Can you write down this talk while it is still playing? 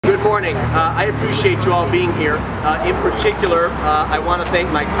Good morning. I appreciate you all being here. In particular, I want to thank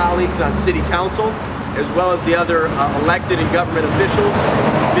my colleagues on City Council, as well as the other elected and government officials,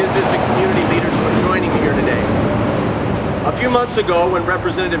 business and community leaders for joining me here today. A few months ago, when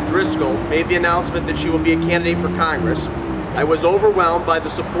Representative Driscoll made the announcement that she will be a candidate for Congress, I was overwhelmed by the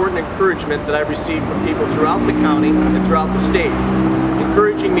support and encouragement that I received from people throughout the county and throughout the state,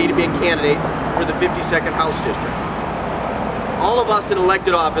 encouraging me to be a candidate for the 52nd House District. All of us in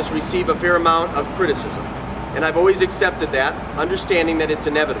elected office receive a fair amount of criticism, and I've always accepted that, understanding that it's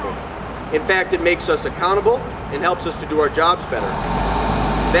inevitable. In fact, it makes us accountable and helps us to do our jobs better.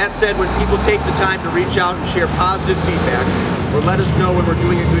 That said, when people take the time to reach out and share positive feedback, or let us know when we're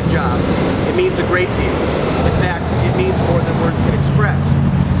doing a good job, it means a great deal. In fact, it means more than words can express.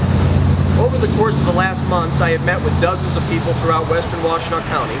 Over the course of the last months, I have met with dozens of people throughout Western Washtenaw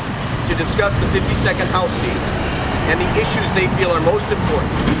County to discuss the 52nd House seat and the issues they feel are most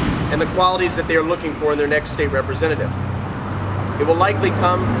important and the qualities that they are looking for in their next state representative. It will likely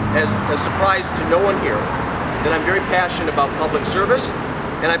come as a surprise to no one here that I'm very passionate about public service,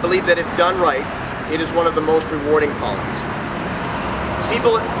 and I believe that if done right, it is one of the most rewarding callings.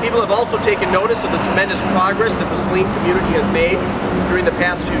 People have also taken notice of the tremendous progress that the Saline community has made during the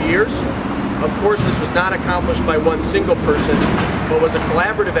past few years. Of course, this was not accomplished by one single person, but was a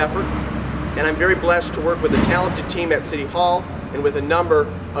collaborative effort, and I'm very blessed to work with a talented team at City Hall and with a number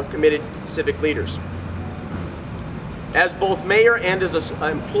of committed civic leaders. As both mayor and as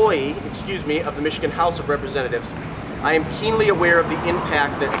an employee, of the Michigan House of Representatives, I am keenly aware of the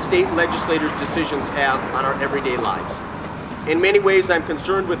impact that state legislators' decisions have on our everyday lives. In many ways, I'm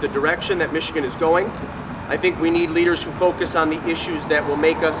concerned with the direction that Michigan is going. I think we need leaders who focus on the issues that will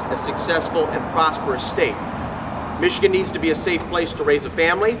make us a successful and prosperous state. Michigan needs to be a safe place to raise a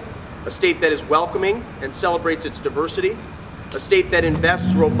family, a state that is welcoming and celebrates its diversity, a state that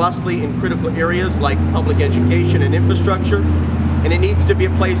invests robustly in critical areas like public education and infrastructure, and it needs to be a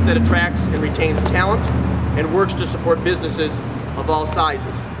place that attracts and retains talent and works to support businesses of all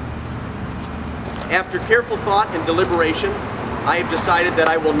sizes. After careful thought and deliberation, I have decided that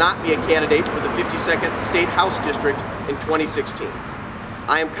I will not be a candidate for the 52nd State House District in 2016.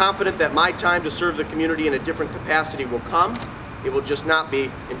 I am confident that my time to serve the community in a different capacity will come. It will just not be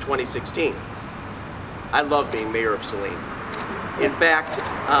in 2016. I love being mayor of Saline. In fact,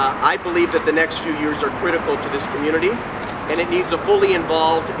 I believe that the next few years are critical to this community, and it needs a fully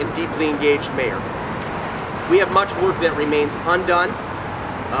involved and deeply engaged mayor. We have much work that remains undone.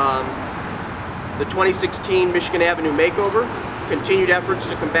 The 2016 Michigan Avenue makeover, continued efforts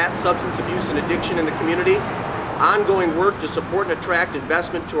to combat substance abuse and addiction in the community, ongoing work to support and attract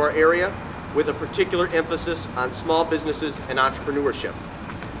investment to our area, with a particular emphasis on small businesses and entrepreneurship.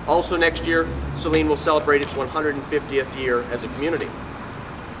 Also next year, Saline will celebrate its 150th year as a community.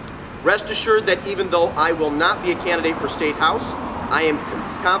 Rest assured that even though I will not be a candidate for State House, I am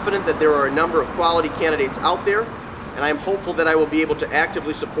confident that there are a number of quality candidates out there, and I am hopeful that I will be able to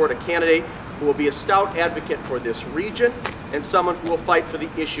actively support a candidate who will be a stout advocate for this region and someone who will fight for the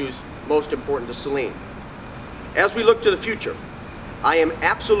issues most important to Saline. As we look to the future, I am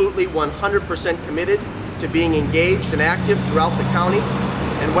absolutely 100% committed to being engaged and active throughout the county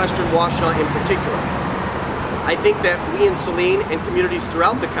and Western Washtenaw in particular. I think that we in Saline and communities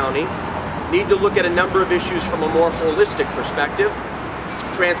throughout the county need to look at a number of issues from a more holistic perspective: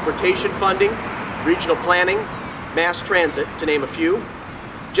 transportation funding, regional planning, mass transit, to name a few.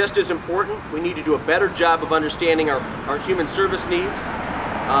 Just as important, we need to do a better job of understanding our human service needs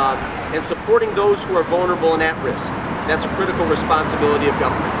and supporting those who are vulnerable and at risk. That's a critical responsibility of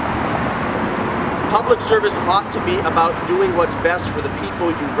government. Public service ought to be about doing what's best for the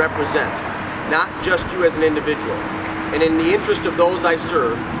people you represent, not just you as an individual. And in the interest of those I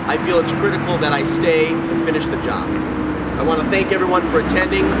serve, I feel it's critical that I stay and finish the job. I want to thank everyone for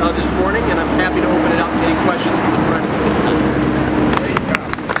attending this morning, and I'm happy to open it up to any questions from the press at this time.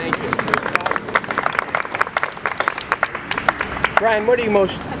 Thank you. Brian, what are you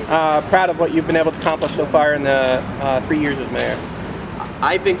most proud of what you've been able to accomplish so far in the 3 years as mayor?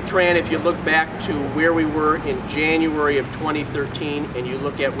 I think, Tran, if you look back to where we were in January of 2013 and you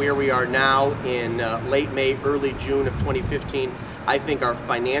look at where we are now in late May, early June of 2015, I think our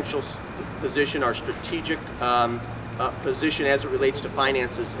financial position, our strategic position as it relates to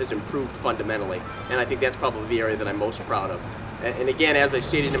finances has improved fundamentally. And I think that's probably the area that I'm most proud of. And again, as I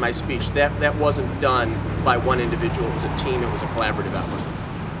stated in my speech, that wasn't done by one individual. It was a team. It was a collaborative effort.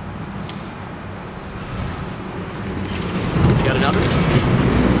 You got another?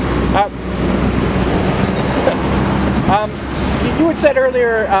 You had said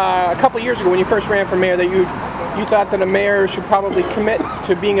earlier, a couple years ago when you first ran for mayor, that you you thought that a mayor should probably commit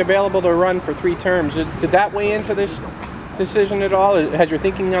to being available to run for 3 terms. Did that weigh into this decision at all? Has your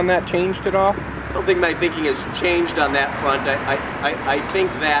thinking on that changed at all? I don't think my thinking has changed on that front. I think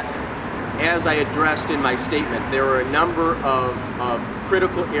that, as I addressed in my statement, there are a number of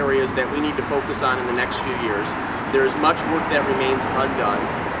critical areas that we need to focus on in the next few years. There is much work that remains undone,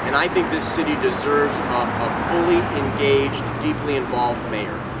 and I think this city deserves a fully engaged, deeply involved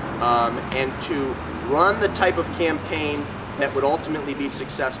mayor. And to run the type of campaign that would ultimately be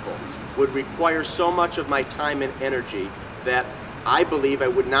successful would require so much of my time and energy that I believe I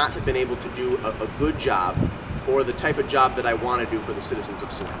would not have been able to do a good job, or the type of job that I want to do for the citizens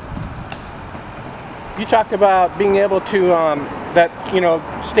of Saline. You talked about being able to, that, you know,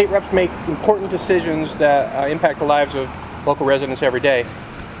 state reps make important decisions that impact the lives of local residents every day.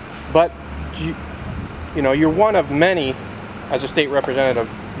 But, you know, you're one of many as a state representative.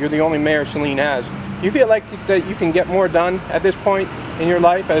 You're the only mayor Saline has. Do you feel like that you can get more done at this point in your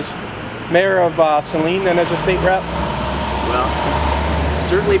life as mayor of Saline than as a state rep? Well, it's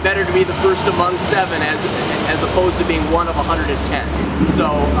certainly better to be the first among 7 as opposed to being one of 110. So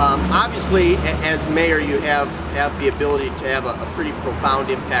obviously, as mayor, you have the ability to have a pretty profound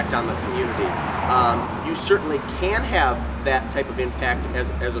impact on the community. You certainly can have that type of impact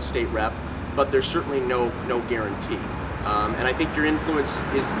as a state rep, but there's certainly no guarantee. And I think your influence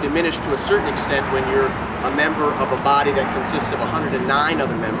is diminished to a certain extent when you're a member of a body that consists of 109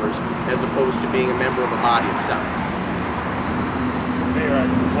 other members, as opposed to being a member of a body of 7. Mayor, I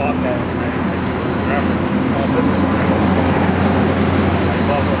applaud that. I reference small business I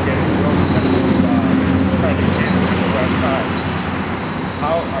love getting growth trying to get to the west side.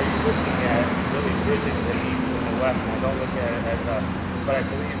 How are you looking at really bridging the east and the west? I don't look at it as a, but I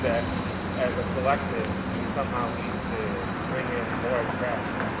believe that as a collective, we somehow need to bring in more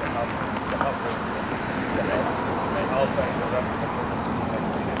attractions to help and also the rest of the business.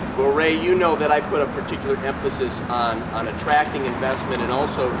 Well, Ray, you know that I put a particular emphasis on attracting investment and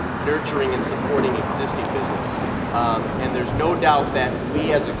also nurturing and supporting existing business. And there's no doubt that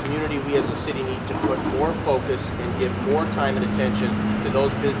we as a community, we as a city need to put more focus and give more time and attention to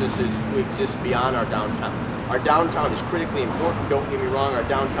those businesses who exist beyond our downtown. Our downtown is critically important, don't get me wrong. Our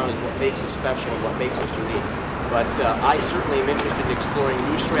downtown is what makes us special and what makes us unique. But I certainly am interested in exploring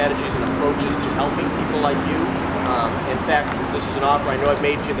new strategies and approaches to helping people like you. In fact, this is an offer I know I've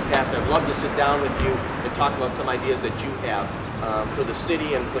made to you in the past. I'd love to sit down with you and talk about some ideas that you have for the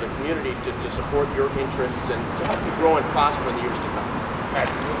city and for the community to support your interests and to help you grow and prosper in the years to come.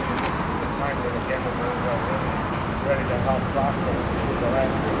 Absolutely. This is the time where the gamble is really ready to help prosper with the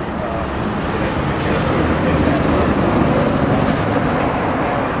last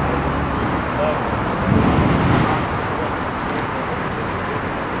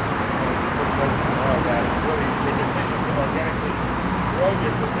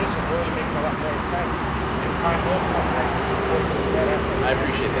your position really makes a lot more sense. And time will come that you support that effort. I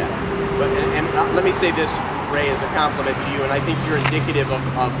appreciate that. But and let me say this, Ray, as a compliment to you, and I think you're indicative of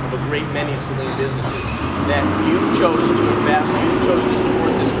a great many Saline businesses, that you chose to invest, you chose to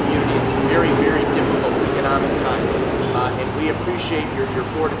support this community in some very, very difficult economic times. And we appreciate your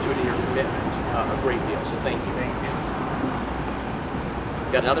fortitude and your commitment a great deal. So thank you. Thank you.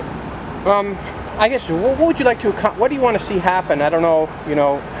 Got another? I guess, what would you like to, what do you want to see happen? I don't know, you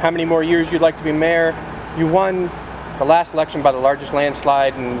know, how many more years you'd like to be mayor. You won the last election by the largest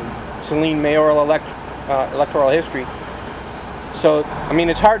landslide in Saline mayoral electoral history. So, I mean,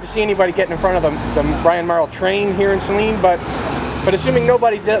 it's hard to see anybody getting in front of the Brian Marl train here in Saline, but assuming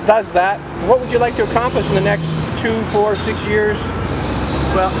nobody does that, what would you like to accomplish in the next 2, 4, 6 years?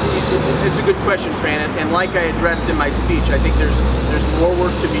 Well, it's a good question, Tran, and like I addressed in my speech, I think there's more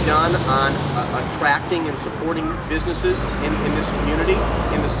work to be done on attracting and supporting businesses in this community,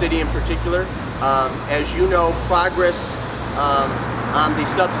 in the city in particular. As you know, progress on the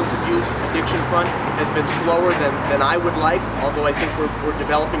substance abuse addiction front has been slower than I would like, although I think we're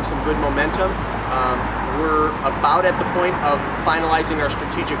developing some good momentum. We're about at the point of finalizing our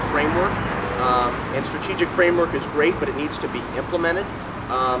strategic framework, and strategic framework is great, but it needs to be implemented.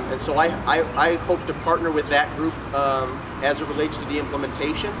 And so I hope to partner with that group as it relates to the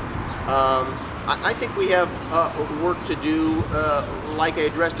implementation. I think we have work to do, like I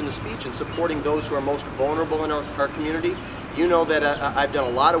addressed in the speech, in supporting those who are most vulnerable in our community. You know that I've done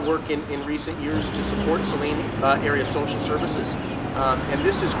a lot of work in recent years to support Saline area social services. And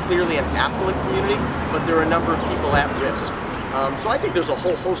this is clearly an affluent community, but there are a number of people at risk. So I think there's a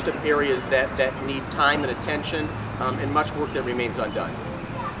whole host of areas that need time and attention, and much work that remains undone.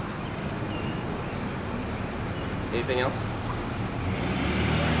 Anything else?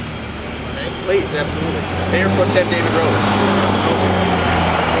 may? Please, absolutely. Mayor Pro Tem David Rose.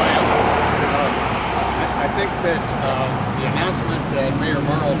 I think that the announcement that Mayor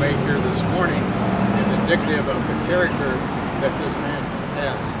Marl made here this morning is indicative of the character that this man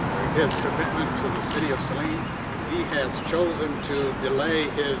has. His commitment to the city of Saline. He has chosen to delay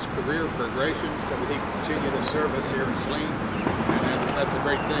his career progression so that he can continue to serve us here in Saline. And that's a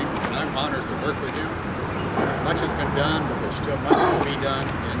great thing, and I'm honored to work with him. Much has been done, but there's still much to be done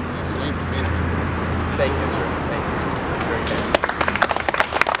in the Saline community. Thank you, sir. Thank you, sir. That's very kind.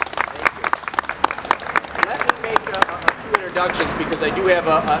 Thank you. Let me make a few introductions because I do have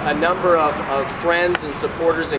a number of friends and supporters and